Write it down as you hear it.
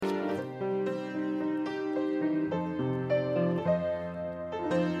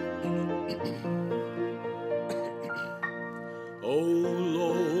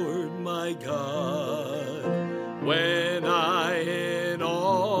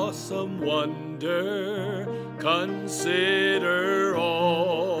awesome wonder, consider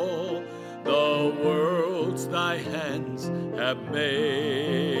all the worlds thy hands have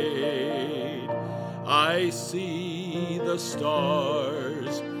made. I see the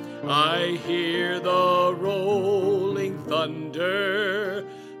stars, I hear the rolling thunder,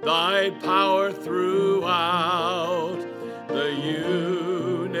 thy power throughout the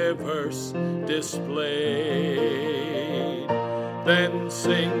universe displayed. Then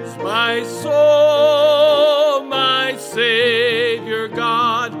sings my soul, my Savior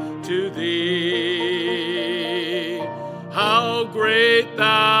God, to thee. How great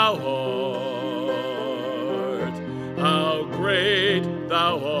thou art, how great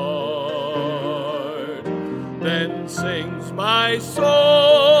thou art. Then sings my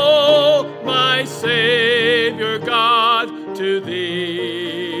soul, my Savior God, to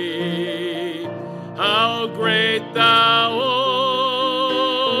thee. How great thou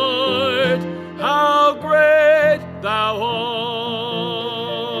art, how great thou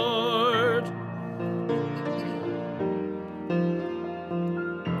art.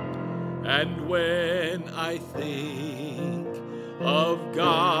 And when I think of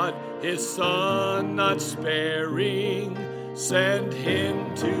God, his Son not sparing, sent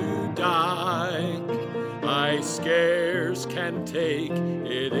him to die, I scarce can take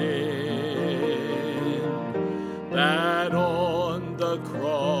it in, that on the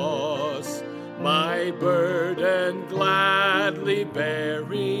cross, my burden gladly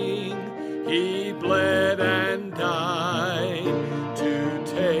bearing, he bled and died to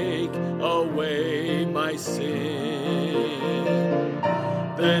take away my sin.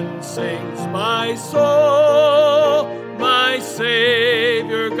 Then sings my soul, my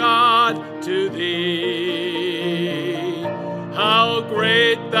Savior God, to thee. How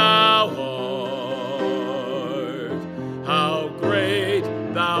great thou art, how great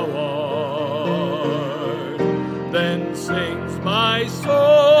thou art. Then sings my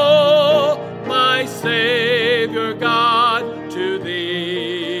soul, my Savior God, to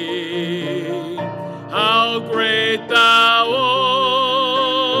thee. How great thou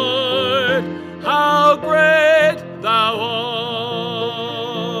art, how great thou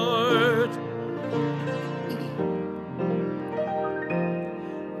art.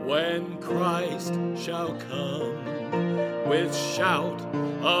 When Christ shall come with shout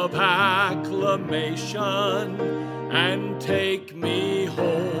of acclamation and take me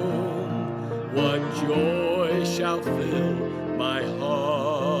home, what joy shall fill my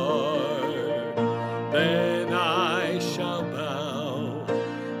heart. Then I shall bow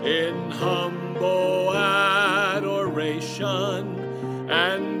in humble adoration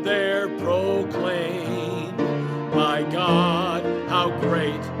and there proclaim, my God, how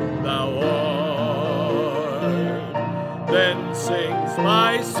great thou art. Then sings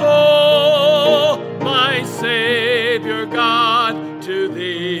my soul, my Savior God, to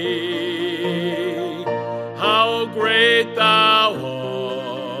thee. How great thou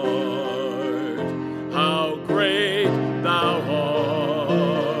art, how great thou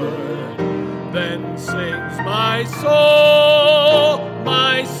art. Then sings my soul,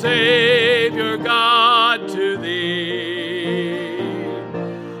 my Savior God, to thee.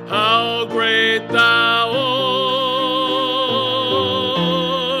 How great thou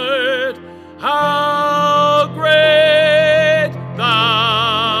art, how great thou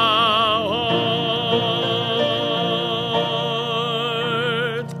art.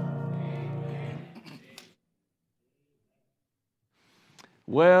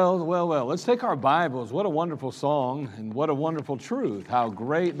 Well, let's take our Bibles. What a wonderful song and what a wonderful truth. How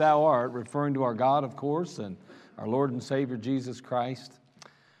great thou art, referring to our God, of course, and our Lord and Savior Jesus Christ.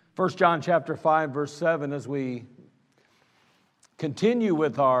 1 John chapter 5, verse 7, as we continue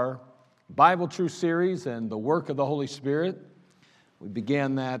with our Bible Truth series and the work of the Holy Spirit. We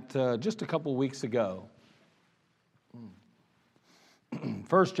began that just a couple weeks ago.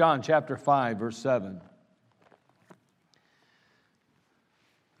 1 John chapter 5, verse 7.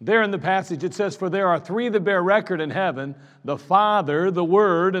 There in the passage it says, "For there are three that bear record in heaven, the Father, the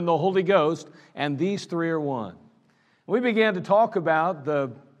Word, and the Holy Ghost, and these three are one." We began to talk about the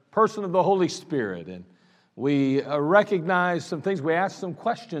person of the Holy Spirit, and we recognized some things. We asked some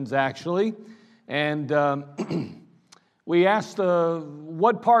questions, actually, and we asked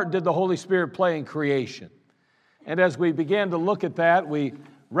what part did the Holy Spirit play in creation? And as we began to look at that, we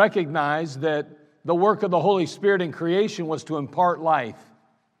recognized that the work of the Holy Spirit in creation was to impart life.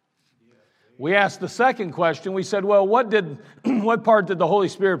 We asked the second question. We said, well, what part did the Holy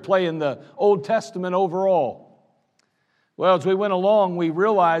Spirit play in the Old Testament overall? Well, as we went along, we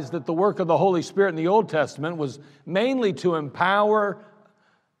realized that the work of the Holy Spirit in the Old Testament was mainly to empower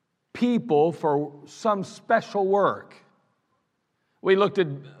people for some special work. We looked at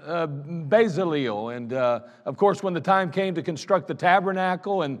Bezalel, and of course, when the time came to construct the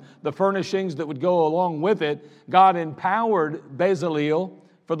tabernacle and the furnishings that would go along with it, God empowered Bezalel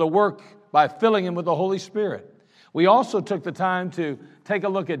for the work by filling him with the Holy Spirit. We also took the time to take a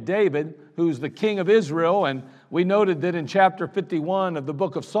look at David, who's the king of Israel, and we noted that in chapter 51 of the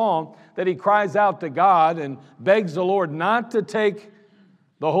book of Psalm, that he cries out to God and begs the Lord not to take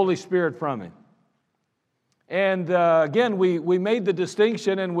the Holy Spirit from him. And again, we made the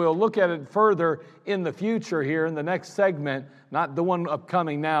distinction, and we'll look at it further in the future here in the next segment, not the one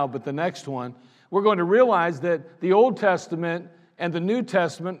upcoming now, but the next one. We're going to realize that the Old Testament and the New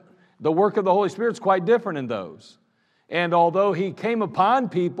Testament, the work of the Holy Spirit is quite different in those. And although he came upon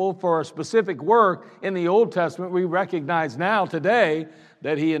people for a specific work in the Old Testament, we recognize now, today,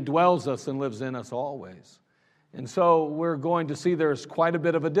 that he indwells us and lives in us always. And so we're going to see there's quite a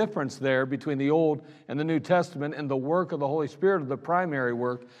bit of a difference there between the Old and the New Testament and the work of the Holy Spirit, the primary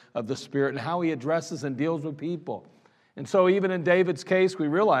work of the Spirit, and how he addresses and deals with people. And so even in David's case, we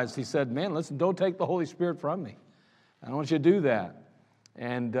realized, he said, man, listen, don't take the Holy Spirit from me. I don't want you to do that.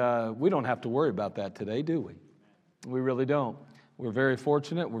 And we don't have to worry about that today, do we? We really don't. We're very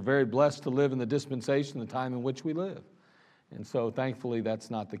fortunate. We're very blessed to live in the dispensation, the time in which we live. And so thankfully,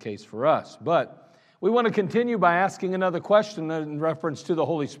 that's not the case for us. But we want to continue by asking another question in reference to the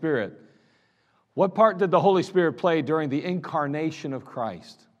Holy Spirit. What part did the Holy Spirit play during the incarnation of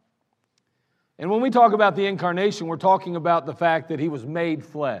Christ? And when we talk about the incarnation, we're talking about the fact that he was made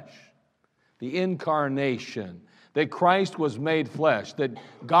flesh. The incarnation, that Christ was made flesh, that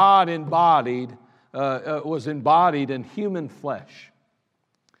God was embodied in human flesh.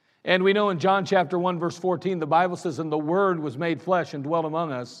 And we know in John chapter 1, verse 14, the Bible says, and the Word was made flesh and dwelt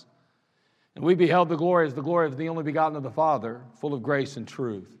among us. And we beheld the glory as the glory of the only begotten of the Father, full of grace and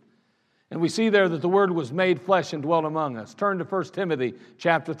truth. And we see there that the Word was made flesh and dwelt among us. Turn to 1 Timothy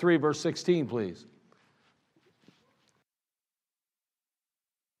chapter 3, verse 16, please.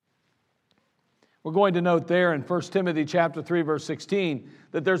 We're going to note there in 1 Timothy chapter 3, verse 16,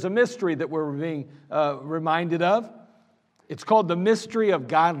 that there's a mystery that we're being reminded of. It's called the mystery of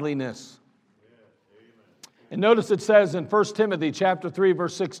godliness. And notice it says in 1 Timothy chapter 3,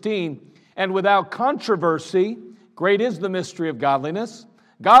 verse 16, and without controversy, great is the mystery of godliness.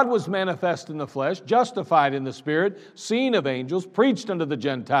 God was manifest in the flesh, justified in the Spirit, seen of angels, preached unto the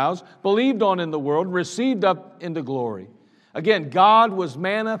Gentiles, believed on in the world, received up into glory. Again, God was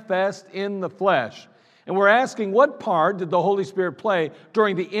manifest in the flesh. And we're asking, what part did the Holy Spirit play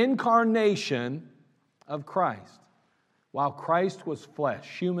during the incarnation of Christ? While Christ was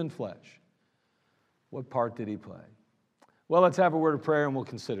flesh, human flesh, what part did he play? Well, let's have a word of prayer and we'll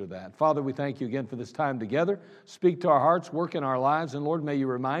consider that. Father, we thank you again for this time together. Speak to our hearts, work in our lives, and Lord, may you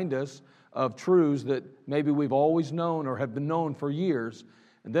remind us of truths that maybe we've always known or have been known for years.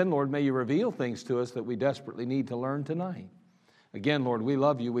 And then, Lord, may you reveal things to us that we desperately need to learn tonight. Again, Lord, we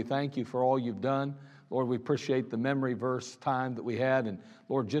love you. We thank you for all you've done. Lord, we appreciate the memory verse time that we had. And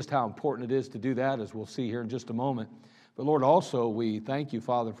Lord, just how important it is to do that, as we'll see here in just a moment. But Lord, also we thank you,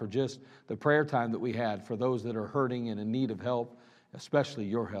 Father, for just the prayer time that we had for those that are hurting and in need of help, especially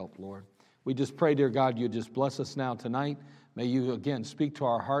your help, Lord. We just pray, dear God, you just bless us now tonight. May you again speak to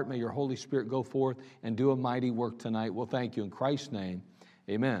our heart. May your Holy Spirit go forth and do a mighty work tonight. We'll thank you in Christ's name.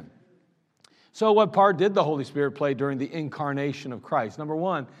 Amen. So what part did the Holy Spirit play during the incarnation of Christ? Number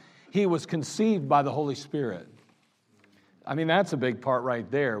one, he was conceived by the Holy Spirit. I mean, that's a big part right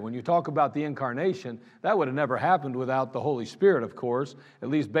there. When you talk about the incarnation, that would have never happened without the Holy Spirit, of course, at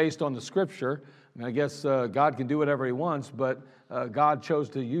least based on the Scripture. I mean, I guess God can do whatever he wants, but God chose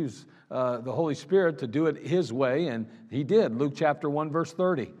to use the Holy Spirit to do it his way, and he did. Luke chapter 1, verse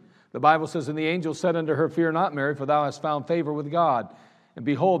 30. The Bible says, and the angel said unto her, fear not, Mary, for thou hast found favor with God. And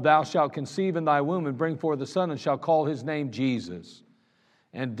behold, thou shalt conceive in thy womb and bring forth a son, and shalt call his name Jesus.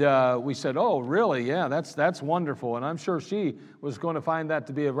 And we said, oh, really? Yeah, that's wonderful. And I'm sure she was going to find that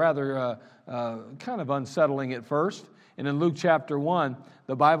to be a rather kind of unsettling at first. And in Luke chapter 1,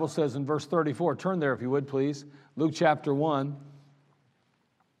 the Bible says in verse 34, turn there if you would, please. Luke chapter 1.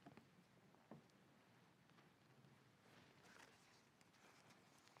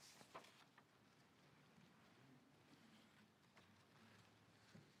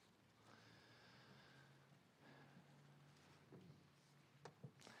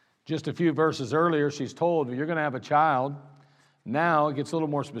 Just a few verses earlier, she's told, you're going to have a child. Now it gets a little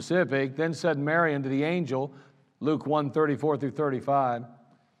more specific. Then said Mary unto the angel, Luke 1, 34 through 35,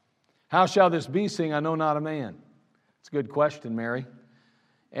 how shall this be, seeing I know not a man? It's a good question, Mary.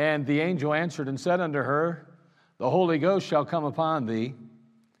 And the angel answered and said unto her, the Holy Ghost shall come upon thee.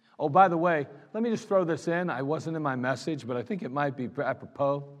 Oh, by the way, let me just throw this in. I wasn't in my message, but I think it might be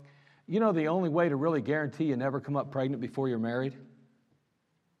apropos. You know the only way to really guarantee you never come up pregnant before you're married?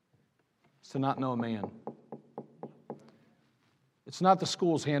 Is to not know a man. It's not the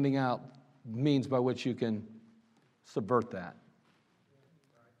schools handing out means by which you can subvert that.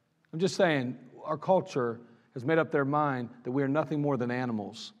 I'm just saying, our culture has made up their mind that we are nothing more than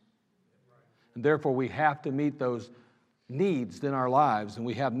animals. And therefore, we have to meet those needs in our lives, and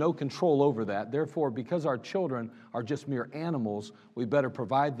we have no control over that. Therefore, because our children are just mere animals, we better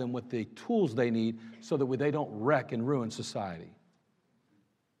provide them with the tools they need so that they don't wreck and ruin society.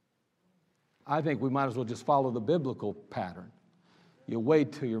 I think we might as well just follow the biblical pattern. You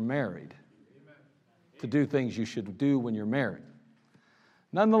wait till you're married to do things you should do when you're married.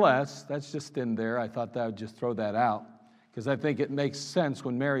 Nonetheless, that's just in there. I thought that I would just throw that out because I think it makes sense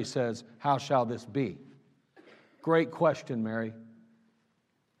when Mary says, "How shall this be?" Great question, Mary.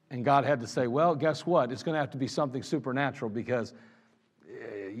 And God had to say, well, guess what? It's going to have to be something supernatural because,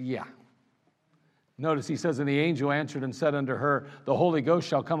 yeah. Notice he says, and the angel answered and said unto her, the Holy Ghost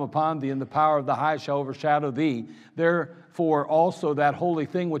shall come upon thee, and the power of the high shall overshadow thee. Therefore also that holy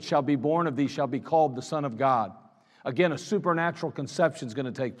thing which shall be born of thee shall be called the Son of God. Again, a supernatural conception is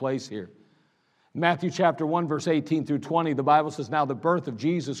going to take place here. Matthew chapter 1, verse 18 through 20, the Bible says, now the birth of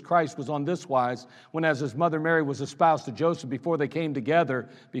Jesus Christ was on this wise, when as his mother Mary was espoused to Joseph, before they came together,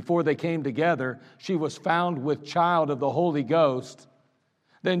 she was found with child of the Holy Ghost.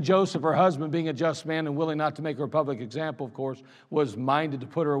 Then Joseph, her husband, being a just man and willing not to make her a public example, of course, was minded to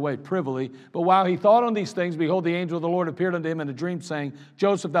put her away privily. But while he thought on these things, behold, the angel of the Lord appeared unto him in a dream, saying,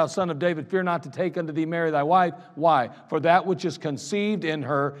 Joseph, thou son of David, fear not to take unto thee Mary thy wife. Why? For that which is conceived in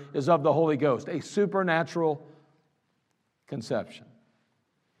her is of the Holy Ghost. A supernatural conception.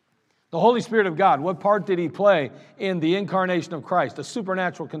 The Holy Spirit of God, what part did he play in the incarnation of Christ? A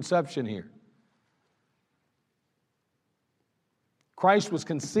supernatural conception here. Christ was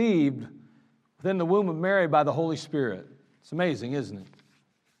conceived within the womb of Mary by the Holy Spirit. It's amazing, isn't it?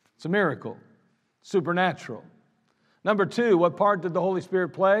 It's a miracle. Supernatural. Number two, what part did the Holy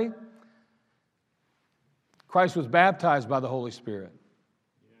Spirit play? Christ was baptized by the Holy Spirit.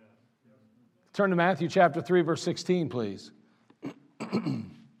 Turn to Matthew chapter 3, verse 16, please.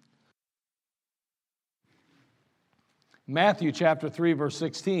 Matthew chapter 3, verse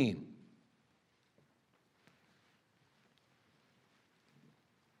 16.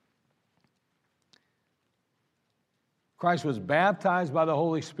 Christ was baptized by the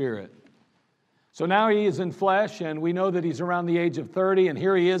Holy Spirit. So now he is in flesh, and we know that he's around the age of 30, and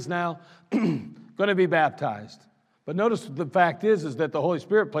here he is now going to be baptized. But notice the fact is that the Holy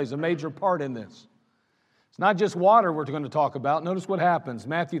Spirit plays a major part in this. It's not just water we're going to talk about. Notice what happens.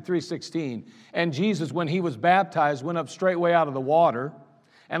 Matthew 3:16. And Jesus, when he was baptized, went up straightway out of the water.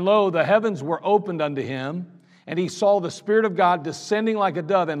 And lo, the heavens were opened unto him, and he saw the Spirit of God descending like a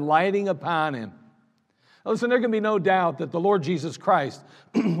dove and lighting upon him. Listen, there can be no doubt that the Lord Jesus Christ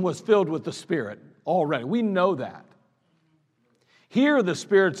was filled with the Spirit already. We know that. Here the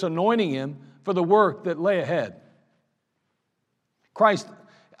Spirit's anointing him for the work that lay ahead. Christ,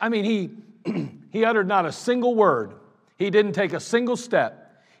 he uttered not a single word. He didn't take a single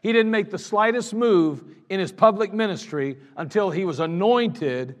step. He didn't make the slightest move in his public ministry until he was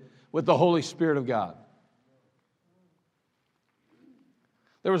anointed with the Holy Spirit of God.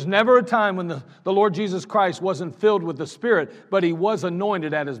 There was never a time when the Lord Jesus Christ wasn't filled with the Spirit, but he was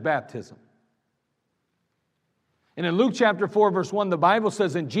anointed at his baptism. And in Luke chapter 4, verse 1, the Bible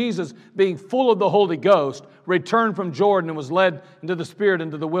says, and Jesus, being full of the Holy Ghost, returned from Jordan and was led into the Spirit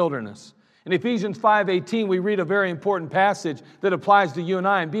into the wilderness. In Ephesians 5:18, we read a very important passage that applies to you and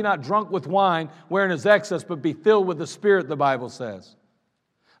I. And be not drunk with wine, wherein is excess, but be filled with the Spirit, the Bible says.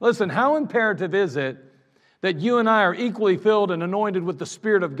 Listen, how imperative is it that you and I are equally filled and anointed with the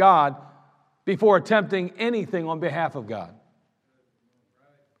Spirit of God before attempting anything on behalf of God?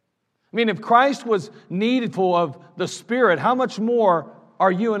 I mean, if Christ was needful of the Spirit, how much more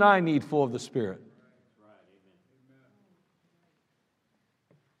are you and I needful of the Spirit?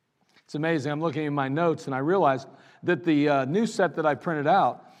 It's amazing. I'm looking at my notes and I realized that the new set that I printed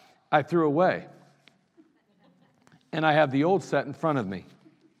out, I threw away. And I have the old set in front of me.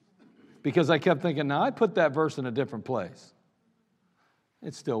 Because I kept thinking, now I put that verse in a different place.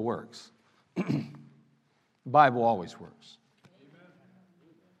 It still works. The Bible always works.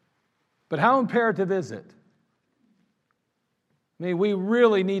 But how imperative is it? I mean, we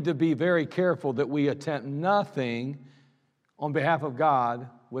really need to be very careful that we attempt nothing on behalf of God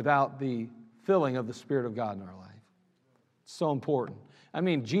without the filling of the Spirit of God in our life. It's so important. I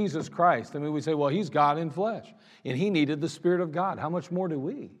mean, Jesus Christ, we say, well, he's God in flesh, and he needed the Spirit of God. How much more do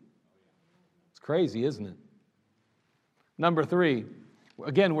we? crazy, isn't it? Number 3,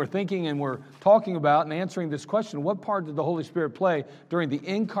 again, we're thinking and we're talking about and answering this question, what part did the Holy Spirit play during the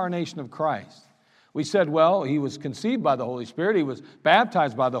incarnation of Christ? We said, well, he was conceived by the Holy Spirit. He was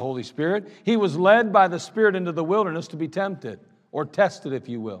baptized by the Holy Spirit. He was led by the Spirit into the wilderness to be tempted, or tested, if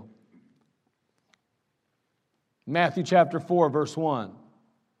you will. Matthew chapter 4, verse 1.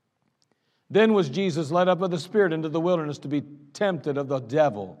 Then was Jesus led up of the Spirit into the wilderness to be tempted of the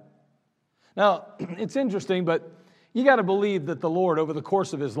devil. Now, it's interesting, but you got to believe that the Lord, over the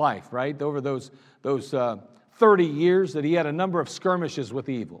course of his life, right, over those 30 years, that he had a number of skirmishes with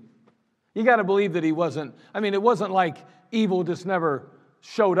evil. You got to believe that he wasn't, it wasn't like evil just never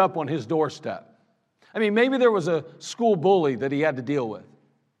showed up on his doorstep. Maybe there was a school bully that he had to deal with.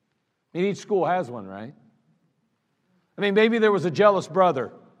 Each school has one, right? Maybe there was a jealous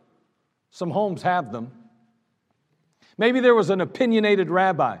brother. Some homes have them. Maybe there was an opinionated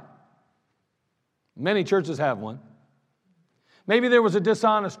rabbi. Many churches have one. Maybe there was a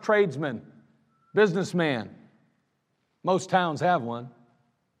dishonest tradesman, businessman. Most towns have one.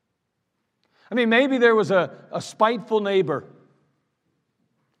 Maybe there was a spiteful neighbor.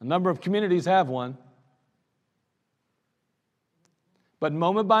 A number of communities have one. But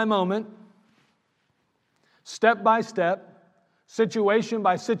moment by moment, step by step, situation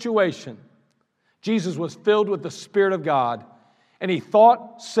by situation, Jesus was filled with the Spirit of God, and he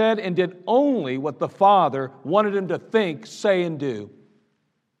thought, said, and did only what the Father wanted him to think, say, and do.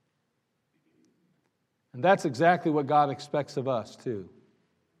 And that's exactly what God expects of us, too.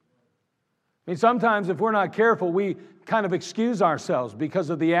 Sometimes if we're not careful, we kind of excuse ourselves because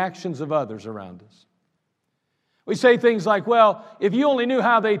of the actions of others around us. We say things like, well, if you only knew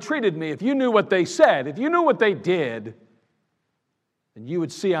how they treated me, if you knew what they said, if you knew what they did, then you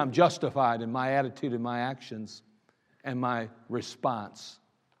would see I'm justified in my attitude and my actions and my response.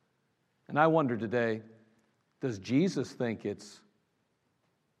 And I wonder today, does Jesus think it's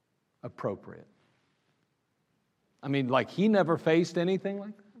appropriate? Like he never faced anything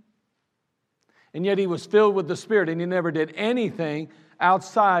like that? And yet he was filled with the Spirit, and he never did anything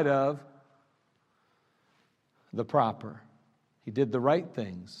outside of the proper. He did the right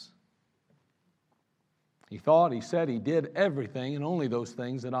things. He thought, he said, he did everything and only those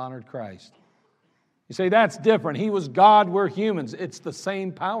things that honored Christ. You say, that's different. He was God, we're humans. It's the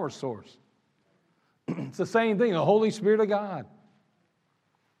same power source. It's the same thing, the Holy Spirit of God.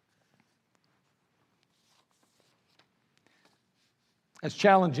 As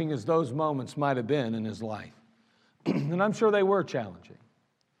challenging as those moments might have been in his life, and I'm sure they were challenging.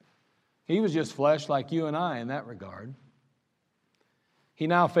 He was just flesh like you and I in that regard. He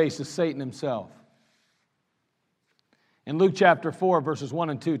now faces Satan himself. In Luke chapter 4, verses 1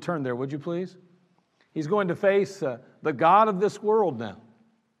 and 2, turn there, would you please? He's going to face the God of this world now.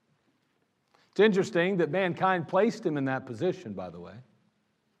 It's interesting that mankind placed him in that position, by the way.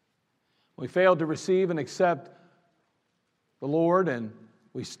 We failed to receive and accept the Lord, and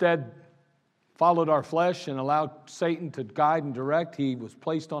we instead followed our flesh and allowed Satan to guide and direct. He was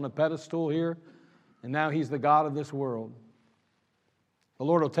placed on a pedestal here, and now he's the God of this world. The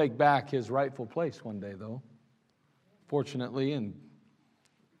Lord will take back his rightful place one day, though, fortunately and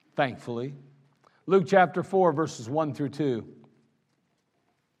thankfully. Luke chapter 4, verses 1 through 2.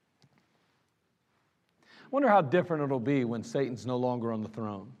 I wonder how different it'll be when Satan's no longer on the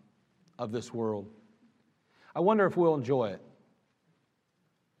throne of this world. I wonder if we'll enjoy it.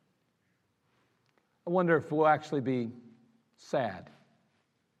 I wonder if we'll actually be sad. Do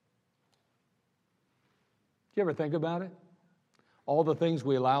you ever think about it? All the things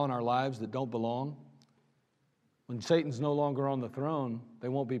we allow in our lives that don't belong. When Satan's no longer on the throne, they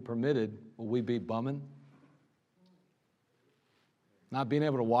won't be permitted. Will we be bumming? Not being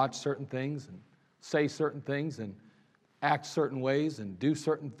able to watch certain things and say certain things and act certain ways and do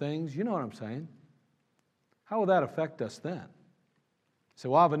certain things. You know what I'm saying? How will that affect us then? So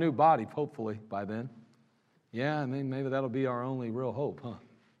we'll have a new body, hopefully, by then. Yeah, maybe that'll be our only real hope, huh?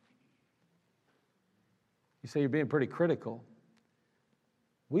 You say you're being pretty critical.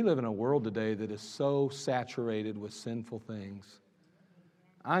 We live in a world today that is so saturated with sinful things.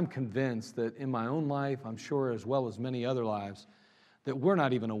 I'm convinced that in my own life, I'm sure as well as many other lives, that we're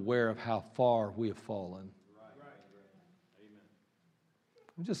not even aware of how far we have fallen.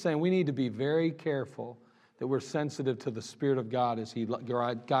 I'm just saying we need to be very careful that we're sensitive to the Spirit of God as He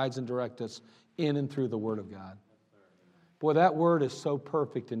guides and directs us in and through the Word of God. Boy, that Word is so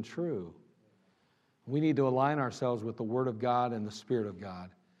perfect and true. We need to align ourselves with the Word of God and the Spirit of God.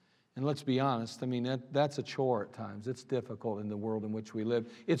 And let's be honest, that's a chore at times. It's difficult in the world in which we live.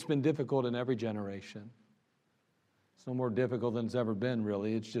 It's been difficult in every generation. It's no more difficult than it's ever been,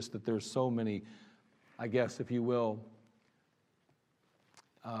 really. It's just that there's so many, I guess, if you will,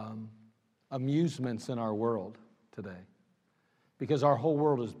 amusements in our world today. Because our whole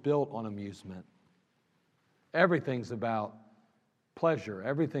world is built on amusement. Everything's about pleasure.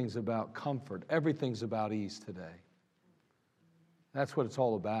 Everything's about comfort. Everything's about ease today. That's what it's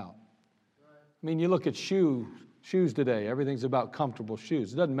all about. I mean, you look at shoes today. Everything's about comfortable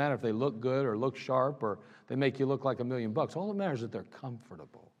shoes. It doesn't matter if they look good or look sharp or they make you look like $1 million. All that matters is that they're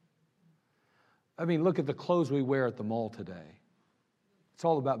comfortable. I mean, look at the clothes we wear at the mall today. It's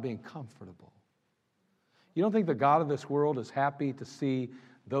all about being comfortable. You don't think the God of this world is happy to see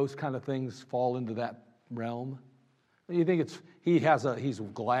those kind of things fall into that realm? You think he's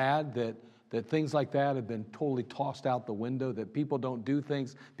glad that things like that have been totally tossed out the window, that people don't do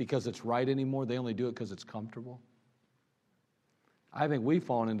things because it's right anymore. They only do it because it's comfortable. I think we've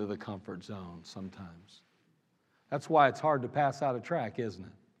fallen into the comfort zone sometimes. That's why it's hard to pass out a track, isn't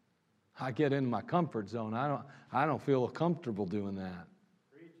it? I get in my comfort zone. I don't feel comfortable doing that.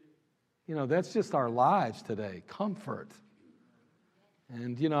 You know, that's just our lives today, comfort.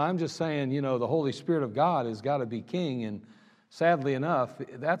 And, you know, I'm just saying, you know, the Holy Spirit of God has got to be king, and sadly enough,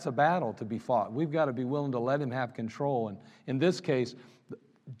 that's a battle to be fought. We've got to be willing to let him have control. And in this case,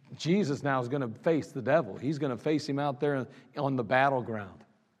 Jesus now is going to face the devil. He's going to face him out there on the battleground.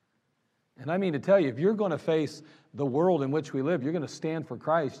 And I mean to tell you, if you're going to face the world in which we live, you're going to stand for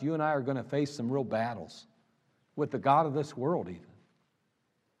Christ, you and I are going to face some real battles with the God of this world even.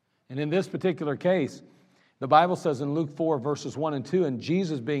 And in this particular case, the Bible says in Luke 4, verses 1 and 2, and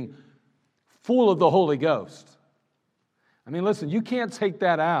Jesus being full of the Holy Ghost. I mean, listen, you can't take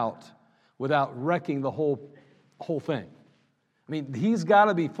that out without wrecking the whole thing. I mean, he's got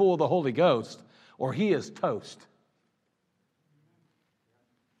to be full of the Holy Ghost or he is toast.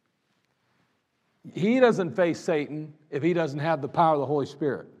 He doesn't face Satan if he doesn't have the power of the Holy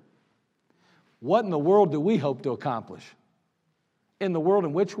Spirit. What in the world do we hope to accomplish? In the world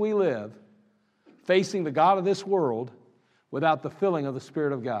in which we live, facing the God of this world without the filling of the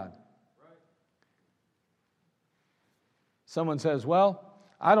Spirit of God. Someone says, well,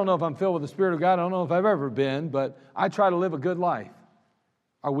 I don't know if I'm filled with the Spirit of God. I don't know if I've ever been, but I try to live a good life.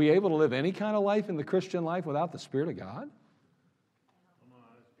 Are we able to live any kind of life in the Christian life without the Spirit of God?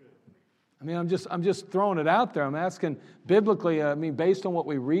 I mean, I'm just throwing it out there. I'm asking biblically, based on what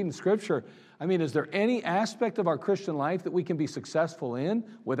we read in Scripture, is there any aspect of our Christian life that we can be successful in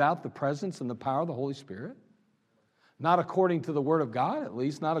without the presence and the power of the Holy Spirit? Not according to the Word of God, at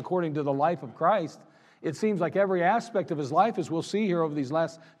least, not according to the life of Christ. It seems like every aspect of his life, as we'll see here over these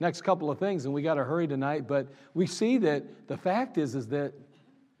next couple of things, and we got to hurry tonight, but we see that the fact is that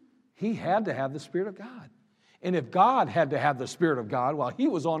he had to have the Spirit of God. And if God had to have the Spirit of God while he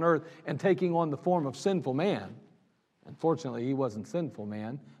was on earth and taking on the form of sinful man, unfortunately he wasn't sinful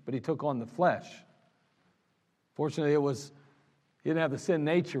man, but he took on the flesh. Fortunately, he didn't have the sin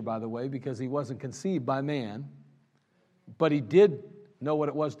nature, by the way, because he wasn't conceived by man. But he did know what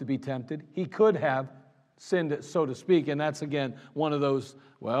it was to be tempted. He could have sinned, so to speak, and that's, again, one of those,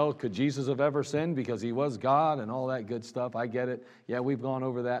 well, could Jesus have ever sinned because he was God and all that good stuff? I get it. Yeah, we've gone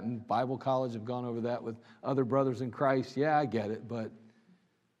over that in Bible college, have gone over that with other brothers in Christ. Yeah, I get it, but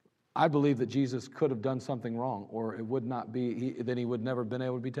I believe that Jesus could have done something wrong, or it would not be, then he would never have been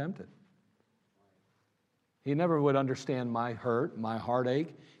able to be tempted. He never would understand my hurt, my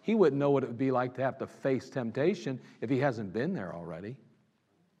heartache. He wouldn't know what it would be like to have to face temptation if he hasn't been there already.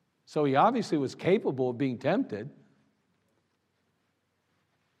 So he obviously was capable of being tempted.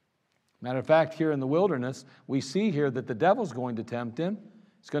 Matter of fact, here in the wilderness, we see here that the devil's going to tempt him.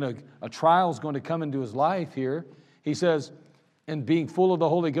 A trial is going to come into his life here. He says, and being full of the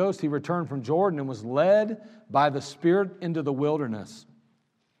Holy Ghost, he returned from Jordan and was led by the Spirit into the wilderness,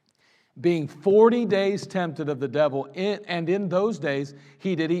 being 40 days tempted of the devil, and in those days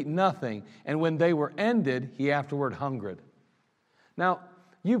he did eat nothing. And when they were ended, he afterward hungered. Now,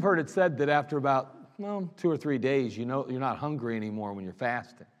 you've heard it said that after about 2 or 3 days, you know you're not hungry anymore when you're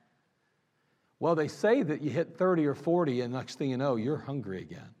fasting. Well, they say that you hit 30 or 40, and next thing you know, you're hungry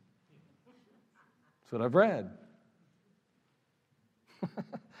again. That's what I've read.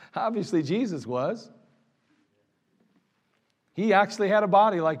 Obviously, Jesus was. He actually had a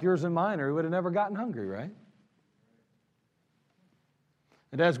body like yours and mine, or he would have never gotten hungry, right?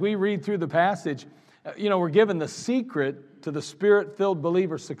 And as we read through the passage, we're given the secret to the Spirit-filled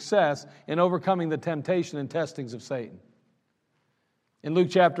believer's success in overcoming the temptation and testings of Satan. In Luke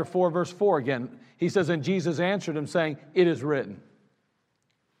chapter 4, verse 4 again, he says, and Jesus answered him, saying, it is written,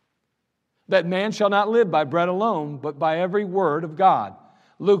 that man shall not live by bread alone, but by every word of God.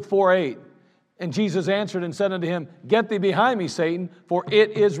 Luke 4:8, And Jesus answered and said unto him, Get thee behind me, Satan, for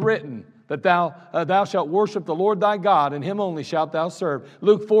it is written that thou shalt worship the Lord thy God, and him only shalt thou serve.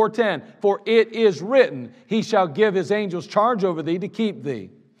 Luke 4:10, For it is written, He shall give His angels charge over thee to keep thee.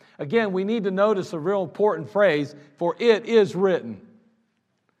 Again, we need to notice a real important phrase, for it is written.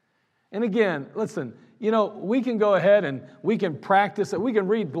 And again, listen, we can go ahead and we can practice it. We can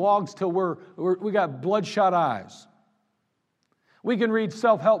read blogs till we got bloodshot eyes. We can read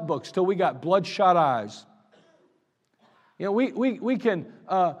self-help books till we got bloodshot eyes. We can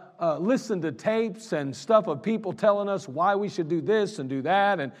listen to tapes and stuff of people telling us why we should do this and do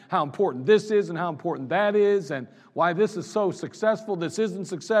that, and how important this is and how important that is, and why this is so successful, this isn't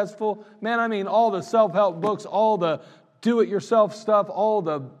successful. Man, I mean, all the self-help books, all the do-it-yourself stuff, all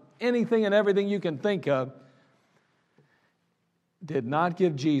the anything and everything you can think of, did not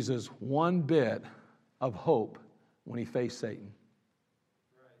give Jesus one bit of hope when He faced Satan.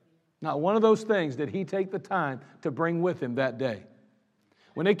 Not one of those things did He take the time to bring with Him that day.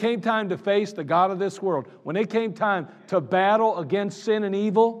 When it came time to face the God of this world, when it came time to battle against sin and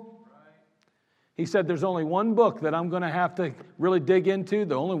evil, He said, there's only one book that I'm going to have to really dig into.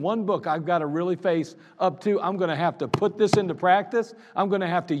 The only one book I've got to really face up to. I'm going to have to put this into practice. I'm going to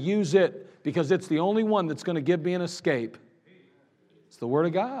have to use it because it's the only one that's going to give me an escape. It's the Word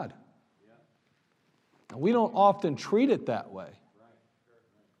of God. And we don't often treat it that way.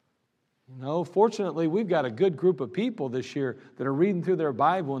 Fortunately, we've got a good group of people this year that are reading through their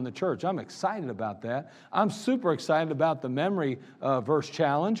Bible in the church. I'm excited about that. I'm super excited about the memory verse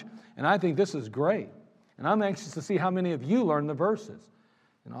challenge, and I think this is great. And I'm anxious to see how many of you learn the verses.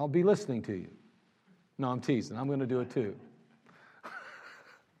 And I'll be listening to you. No, I'm teasing. I'm going to do it too.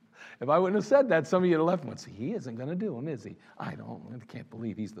 If I wouldn't have said that, some of you would have left and went, see, he isn't going to do them, is he? I can't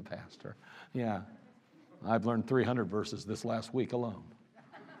believe he's the pastor. Yeah. I've learned 300 verses this last week alone.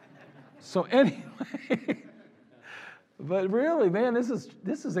 So anyway, but really, man, this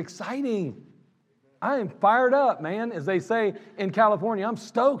is exciting. I am fired up, man. As they say in California, I'm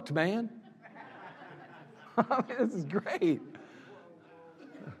stoked, man. This is great.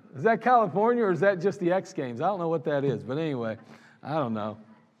 Is that California or is that just the X Games? I don't know what that is, but anyway, I don't know.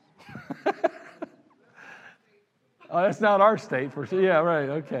 Oh, that's not our state for sure. Yeah, right,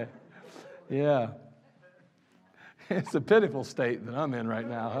 okay. Yeah. It's a pitiful state that I'm in right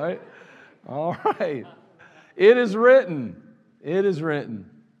now, all right? All right. It is written. It is written.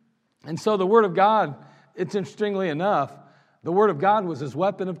 And so the Word of God, it's interestingly enough, the Word of God was His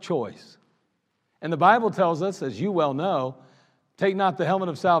weapon of choice. And the Bible tells us, as you well know, take not the helmet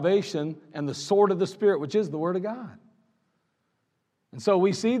of salvation and the sword of the Spirit, which is the Word of God. And so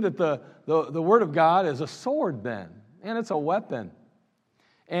we see that the Word of God is a sword then, and it's a weapon.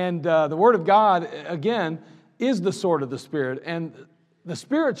 And the Word of God, again, is the sword of the Spirit. And the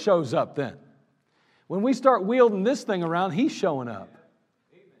Spirit shows up then. When we start wielding this thing around, He's showing up.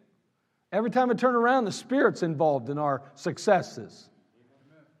 Every time I turn around, the Spirit's involved in our successes.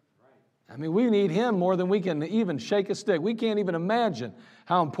 I mean, we need Him more than we can even shake a stick. We can't even imagine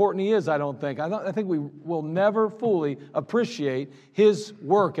how important He is, I don't think. I think we will never fully appreciate His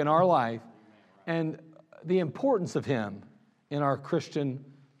work in our life and the importance of Him in our Christian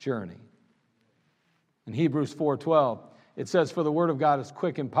journey. In Hebrews 4:12, it says, For the word of God is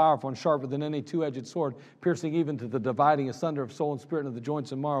quick and powerful and sharper than any two-edged sword, piercing even to the dividing asunder of soul and spirit and of the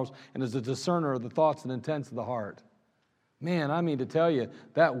joints and marrows, and is a discerner of the thoughts and intents of the heart. Man, I mean to tell you,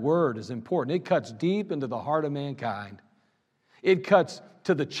 that word is important. It cuts deep into the heart of mankind. It cuts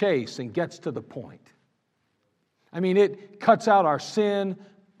to the chase and gets to the point. I mean, it cuts out our sin,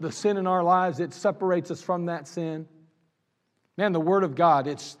 the sin in our lives. It separates us from that sin. Man, the Word of God,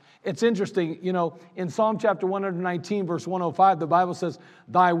 it's interesting, in Psalm chapter 119, verse 105, the Bible says,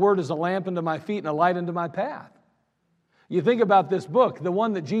 Thy word is a lamp unto my feet and a light unto my path. You think about this book, the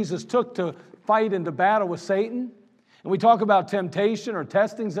one that Jesus took to fight and to battle with Satan, and we talk about temptation or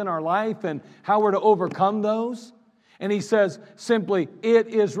testings in our life and how we're to overcome those. And he says simply, it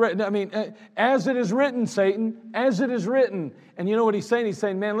is written. I mean, as it is written, Satan, as it is written. And you know what he's saying? He's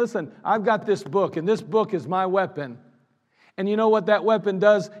saying, man, listen, I've got this book, and this book is my weapon. And you know what that weapon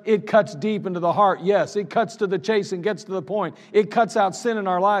does? It cuts deep into the heart. Yes, it cuts to the chase and gets to the point. It cuts out sin in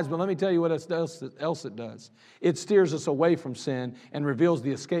our lives. But let me tell you what else it does. It steers us away from sin and reveals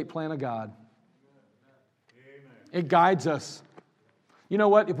the escape plan of God. It guides us. You know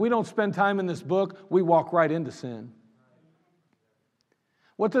what? If we don't spend time in this book, we walk right into sin.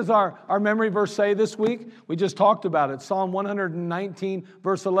 What does our memory verse say this week? We just talked about it. Psalm 119,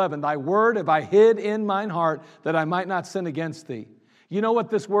 verse 11. Thy word have I hid in mine heart that I might not sin against thee. You know what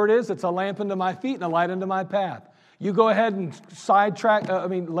this word is? It's a lamp unto my feet and a light unto my path. You go ahead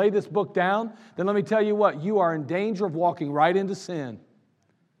and lay this book down, then let me tell you what, you are in danger of walking right into sin.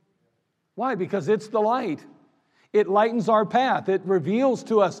 Why? Because it's the light. It lightens our path. It reveals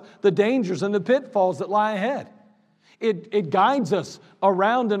to us the dangers and the pitfalls that lie ahead. It guides us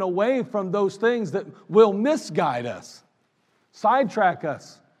around and away from those things that will misguide us, sidetrack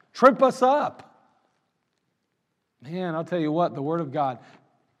us, trip us up. Man, I'll tell you what, the Word of God,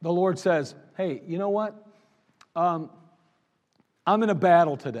 the Lord says, hey, you know what? I'm in a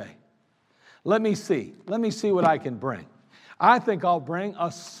battle today. Let me see what I can bring. I think I'll bring a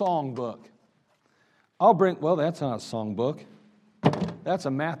songbook. That's not a songbook. That's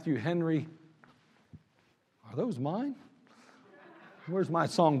a Matthew Henry. Are those mine? Where's my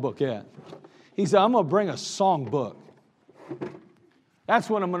songbook at? He said, I'm going to bring a songbook. That's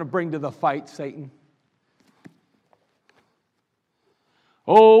what I'm going to bring to the fight, Satan.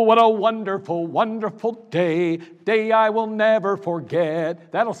 Oh, what a wonderful, wonderful day I will never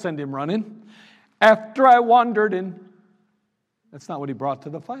forget. That'll send him running. After I wandered in. That's not what he brought to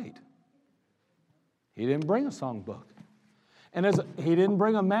the fight. He didn't bring a songbook. And he didn't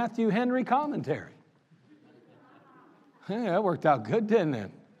bring a Matthew Henry commentary. Hey, that worked out good, didn't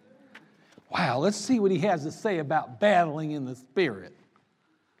it? Wow, let's see what he has to say about battling in the Spirit.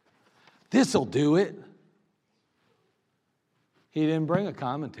 This'll do it. He didn't bring a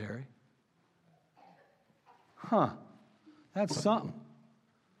commentary. That's something.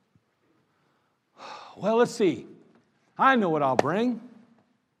 Well, let's see. I know what I'll bring.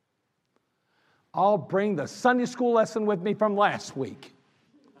 I'll bring the Sunday school lesson with me from last week.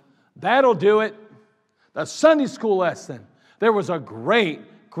 That'll do it. The Sunday school lesson. There was a great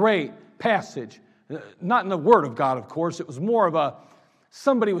passage. Not in the Word of God, of course. It was more of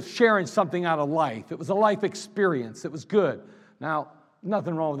somebody was sharing something out of life. It was a life experience. It was good. Now,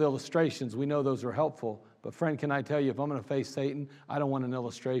 nothing wrong with illustrations. We know those are helpful. But friend, can I tell you, if I'm going to face Satan, I don't want an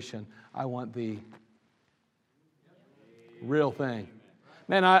illustration. I want the real thing.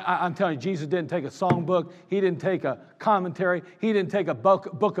 Man, I'm telling you, Jesus didn't take a songbook. He didn't take a commentary. He didn't take a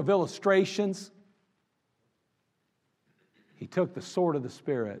book of illustrations. He took the sword of the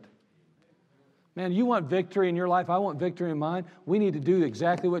Spirit. Man, you want victory in your life? I want victory in mine. We need to do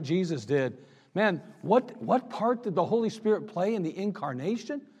exactly what Jesus did. Man, what part did the Holy Spirit play in the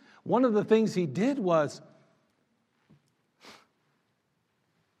incarnation? One of the things he did was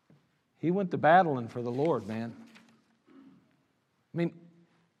he went to battling for the Lord, man. I mean,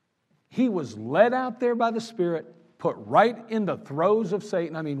 he was led out there by the Spirit, put right in the throes of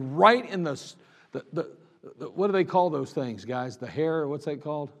Satan. I mean, right in the what do they call those things, guys? The hair, what's that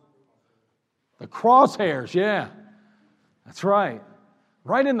called? The crosshairs, yeah. That's right.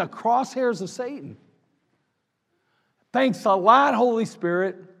 Right in the crosshairs of Satan. Thanks a lot, Holy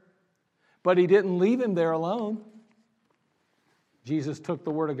Spirit. But he didn't leave him there alone. Jesus took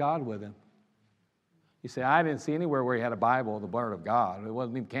the Word of God with him. You say, I didn't see anywhere where he had a Bible, the Word of God. It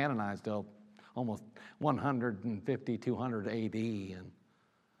wasn't even canonized till almost 150, 200 AD. And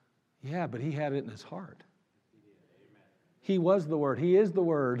yeah, but he had it in his heart. He was the Word. He is the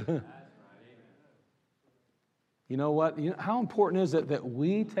Word. You know what? How important is it that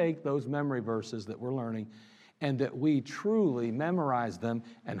we take those memory verses that we're learning and that we truly memorize them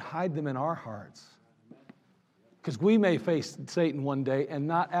and hide them in our hearts? Because we may face Satan one day and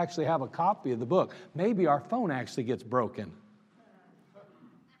not actually have a copy of the book. Maybe our phone actually gets broken.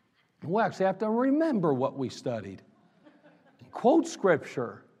 We'll actually have to remember what we studied. Quote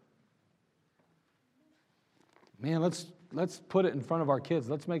Scripture. Man, let's put it in front of our kids.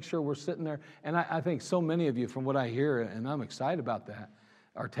 Let's make sure we're sitting there. And I think so many of you, from what I hear, and I'm excited about that,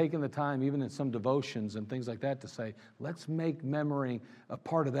 are taking the time, even in some devotions and things like that, to say, let's make memory a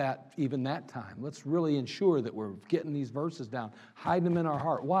part of that, even that time. Let's really ensure that we're getting these verses down, hiding them in our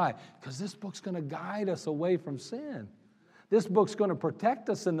heart. Why? Because this book's going to guide us away from sin. This book's going to protect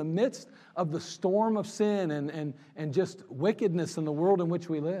us in the midst of the storm of sin and just wickedness in the world in which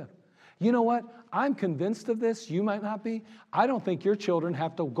we live. You know what? I'm convinced of this. You might not be. I don't think your children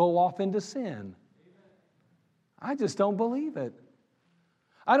have to go off into sin. I just don't believe it.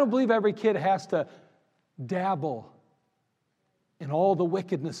 I don't believe every kid has to dabble in all the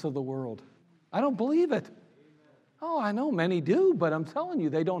wickedness of the world. I don't believe it. Oh, I know many do, but I'm telling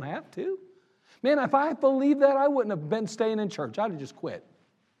you, they don't have to. Man, if I believed that, I wouldn't have been staying in church. I'd have just quit.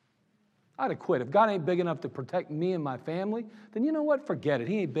 I'd have quit. If God ain't big enough to protect me and my family, then you know what? Forget it.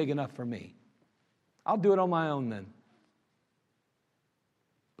 He ain't big enough for me. I'll do it on my own then.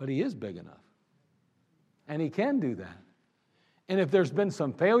 But He is big enough. And He can do that. And if there's been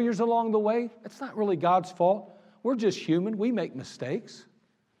some failures along the way, it's not really God's fault. We're just human. We make mistakes.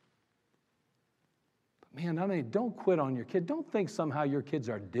 Man, I mean, don't quit on your kid. Don't think somehow your kids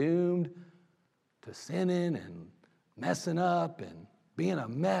are doomed to sinning and messing up and being a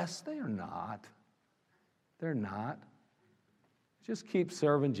mess. They are not. They're not. Just keep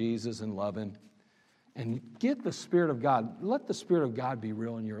serving Jesus and loving. And get the Spirit of God. Let the Spirit of God be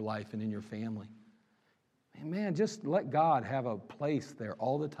real in your life and in your family. And man, just let God have a place there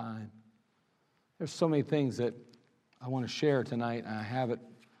all the time. There's so many things that I want to share tonight, and I have it.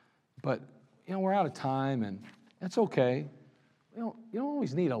 But, we're out of time, and that's okay. You don't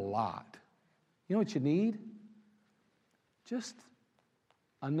always need a lot. You know what you need? Just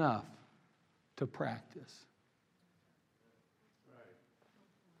enough to practice.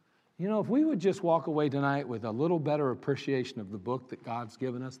 If we would just walk away tonight with a little better appreciation of the book that God's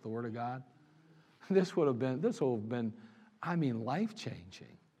given us, the Word of God, this would have been,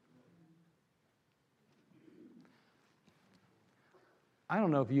 life-changing. I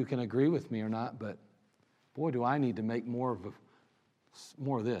don't know if you can agree with me or not, but boy, do I need to make more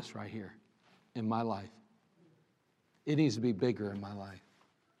of this right here in my life. It needs to be bigger in my life.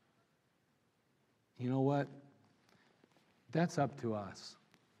 You know what? That's up to us.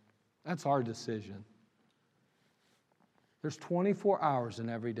 That's our decision. There's 24 hours in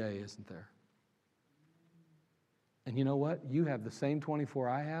every day, isn't there? And you know what? You have the same 24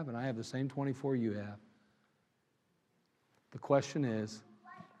 I have, and I have the same 24 you have. The question is,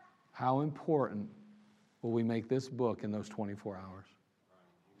 how important will we make this book in those 24 hours?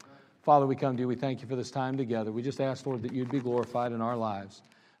 Father, we come to you. We thank you for this time together. We just ask, Lord, that you'd be glorified in our lives.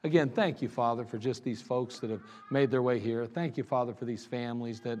 Again, thank you, Father, for just these folks that have made their way here. Thank you, Father, for these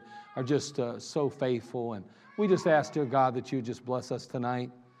families that are just so faithful. And we just ask, dear God, that you would just bless us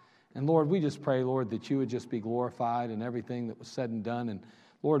tonight. And Lord, we just pray, Lord, that you would just be glorified in everything that was said and done. And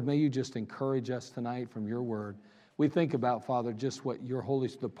Lord, may you just encourage us tonight from your word. We think about, Father, just what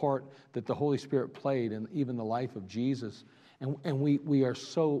the part that the Holy Spirit played in even the life of Jesus. And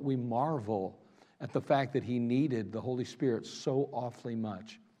we marvel at the fact that he needed the Holy Spirit so awfully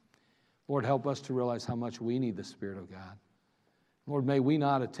much. Lord, help us to realize how much we need the Spirit of God. Lord, may we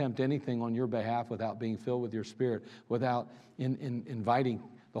not attempt anything on your behalf without being filled with your Spirit, without inviting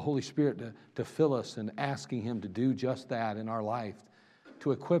the Holy Spirit to fill us and asking him to do just that in our life,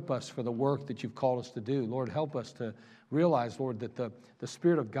 to equip us for the work that you've called us to do. Lord, help us to realize, Lord, that the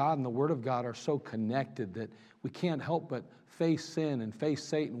Spirit of God and the Word of God are so connected that we can't help but face sin and face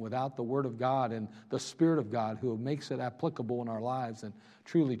Satan without the Word of God and the Spirit of God who makes it applicable in our lives and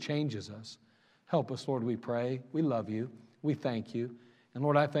truly changes us. Help us, Lord, we pray. We love you. We thank you. And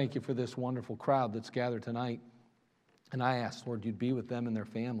Lord, I thank you for this wonderful crowd that's gathered tonight. And I ask, Lord, you'd be with them and their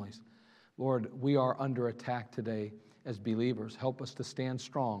families. Lord, we are under attack today as believers. Help us to stand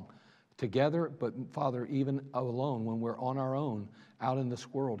strong together, but Father, even alone, when we're on our own out in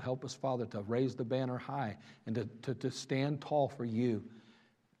this world, help us, Father, to raise the banner high and to stand tall for you.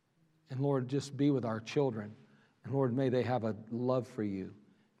 And Lord, just be with our children. And Lord, may they have a love for you.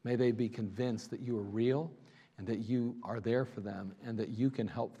 May they be convinced that you are real and that you are there for them and that you can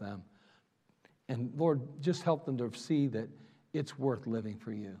help them. And Lord, just help them to see that it's worth living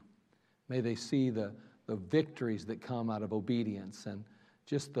for you. May they see the victories that come out of obedience and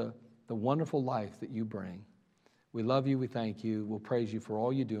just the wonderful life that you bring. We love you. We thank you. We'll praise you for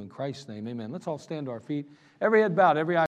all you do. In Christ's name, amen. Let's all stand to our feet. Every head bowed, every eye